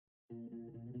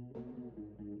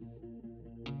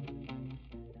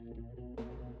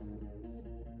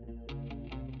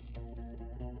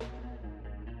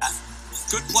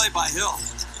Good play by Hill.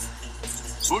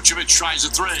 Vucevic tries a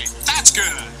three. That's good.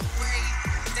 Way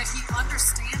that he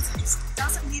understands it. He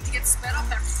doesn't need to get sped up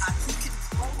every time. He can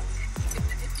throw and he can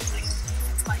manipulate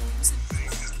it by using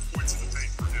points in the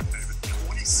paint for him, David.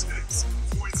 26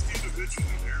 points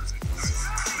individually. There's it.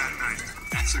 That night.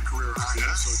 That's a career high.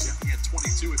 Yeah. So Jeff had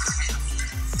 22 at the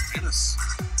half. Ennis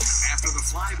after the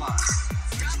flyby.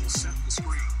 Will set the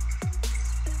screen.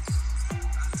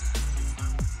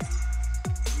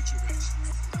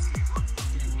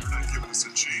 They're not giving us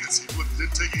a chance. He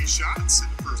didn't take any shots in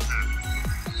the first half.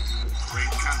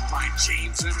 Great cut by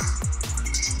James.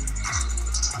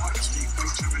 Augustin,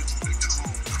 Vucevic, big at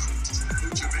home.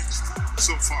 Vucevic,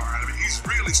 so far, I mean, he's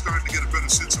really starting to get a better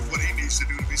sense of what he needs to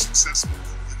do to be successful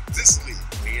in this league.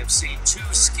 We have seen two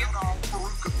skin on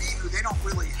Baruch Aminu. They don't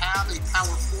really have a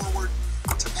power forward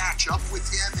to match up with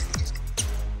him, and he's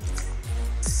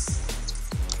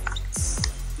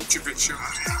Vucevic shot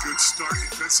a good start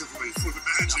defensively for the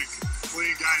Magic,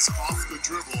 playing guys off the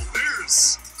dribble.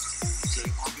 There's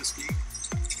Augustin,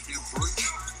 Kim Birch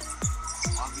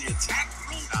on the attack.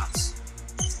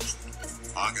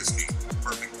 Augustin,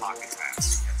 perfect pocket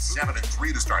pass.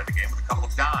 7-3 to start the game with a couple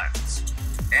of dimes.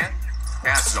 And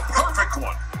passes a perfect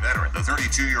one. Veteran, the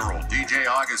 32-year-old DJ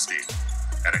Augustin,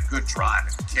 had a good drive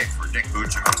and kick for Nick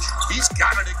Vucevic. He's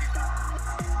got it again.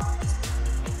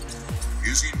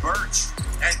 Using Birch.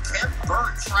 and can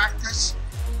Birch practice.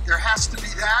 There has to be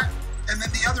that. And then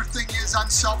the other thing is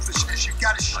unselfishness. You've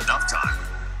got to shoot. Enough time.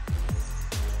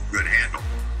 Good handle.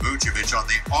 Vucevic on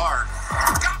the arc.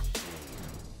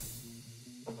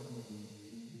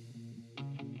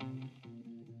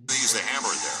 They used the hammer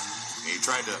there. He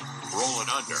tried to roll it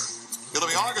under. It'll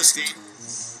be Augustin.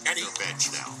 And he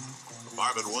bench now.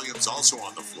 Marvin Williams also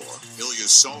on the floor.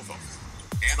 Ilyasova.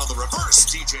 And on the reverse,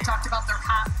 DJ. Talked about their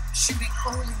hot shooting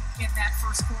early in that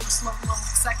first quarter, slow in the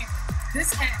second.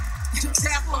 This end, an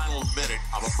example of Final minute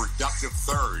of a productive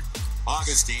third.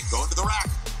 Augustin going to the rack.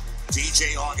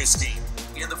 DJ Augustin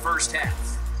in the first half.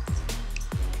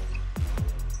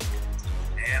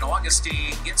 And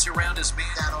Augustin gets around his man.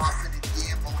 That often in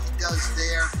gamble he does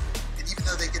there. And even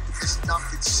though they get the missed dunk,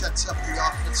 it sets up the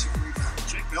offensive rebound.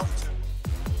 Jake Milton.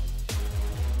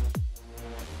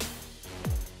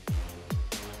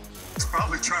 He's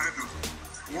probably trying to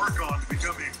work on to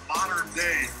become a modern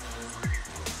day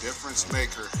difference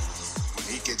maker when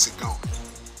he gets it going.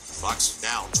 Bucks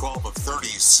now 12 of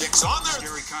 36 on there.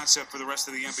 Scary concept for the rest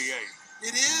of the NBA.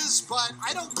 It is, but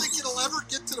I don't think it'll ever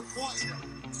get to the point.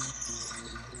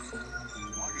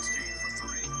 Augustin for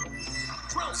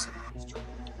three.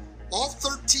 All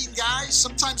 13 guys,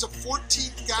 sometimes a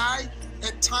 14th guy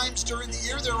at times during the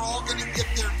year, they're all going to get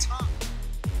their time.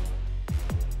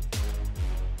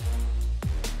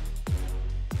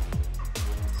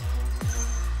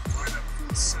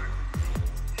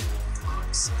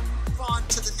 On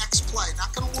to the next play.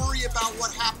 Not going to worry about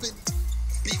what happened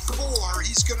before.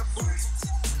 He's going to move.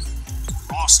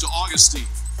 Ross to Augustin.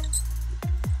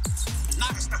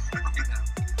 Knocks the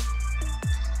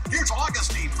Here's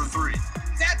Augustin for three.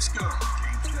 That's good.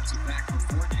 James gets it back for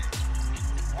Fournier.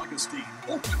 Augustin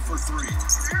open for three.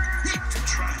 To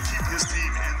try to keep his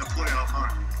team in the playoff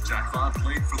hunt. Jack Vaughn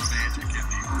played for the Magic in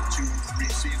the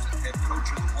 2-3 season. Head coach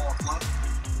of the ball club.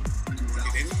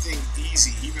 Anything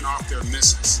easy, even off their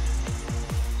misses.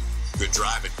 Good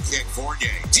drive and kick. Fournier.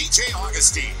 DJ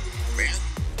Augustin. Man.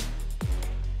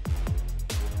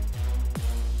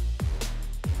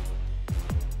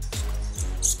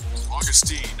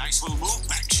 Augustin, nice little move.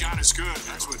 Back shot is good.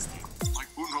 That's what Mike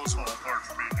Budenholzer. All hard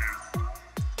for me, man.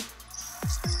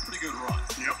 Pretty good run.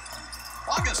 Yep.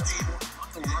 Augustin on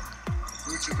the run.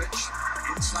 Vucevic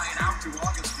inside out to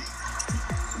Augustin.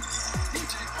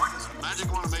 DJ Augustin.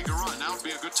 Magic want to make a run. Now would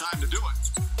be a good time to do it.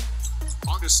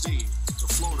 Augustin, the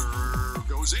floater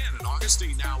goes in, and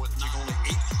Augustin now with only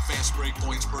 8 fast break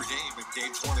points per game in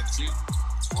games 1 and 2.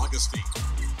 Augustin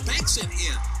banks it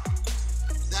in.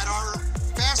 That our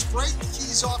fast break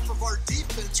keys off of our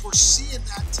defense, we're seeing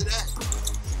that today.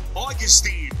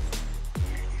 Augustin.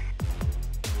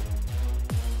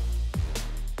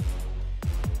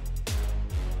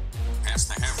 Past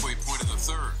the halfway point of the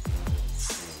third.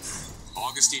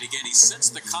 Augustin again, he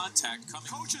sensed the contact coming.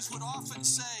 Coaches would often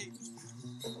say,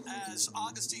 as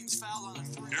Augustin's foul on a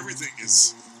three. Everything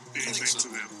is anything to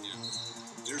them. Yeah.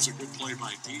 There's a good play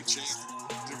by DJ.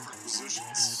 Different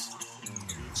positions.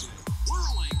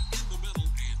 Whirling in the middle,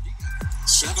 and he got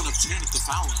 7 of 10 at the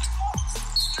foul line.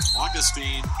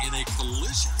 Augustin in a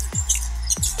collision.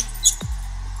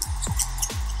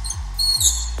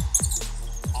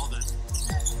 All that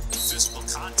physical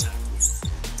contact.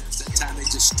 That time they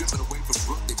just strip it away from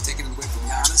Brook. They've taken it away from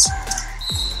Giannis.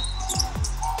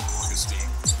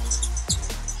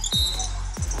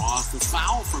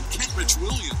 foul from Kenrich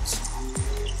Williams.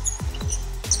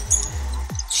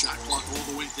 Shot clock all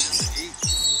the way down to 8.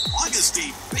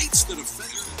 Augustin baits the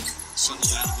defender. Settle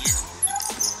down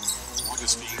there.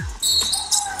 Augustin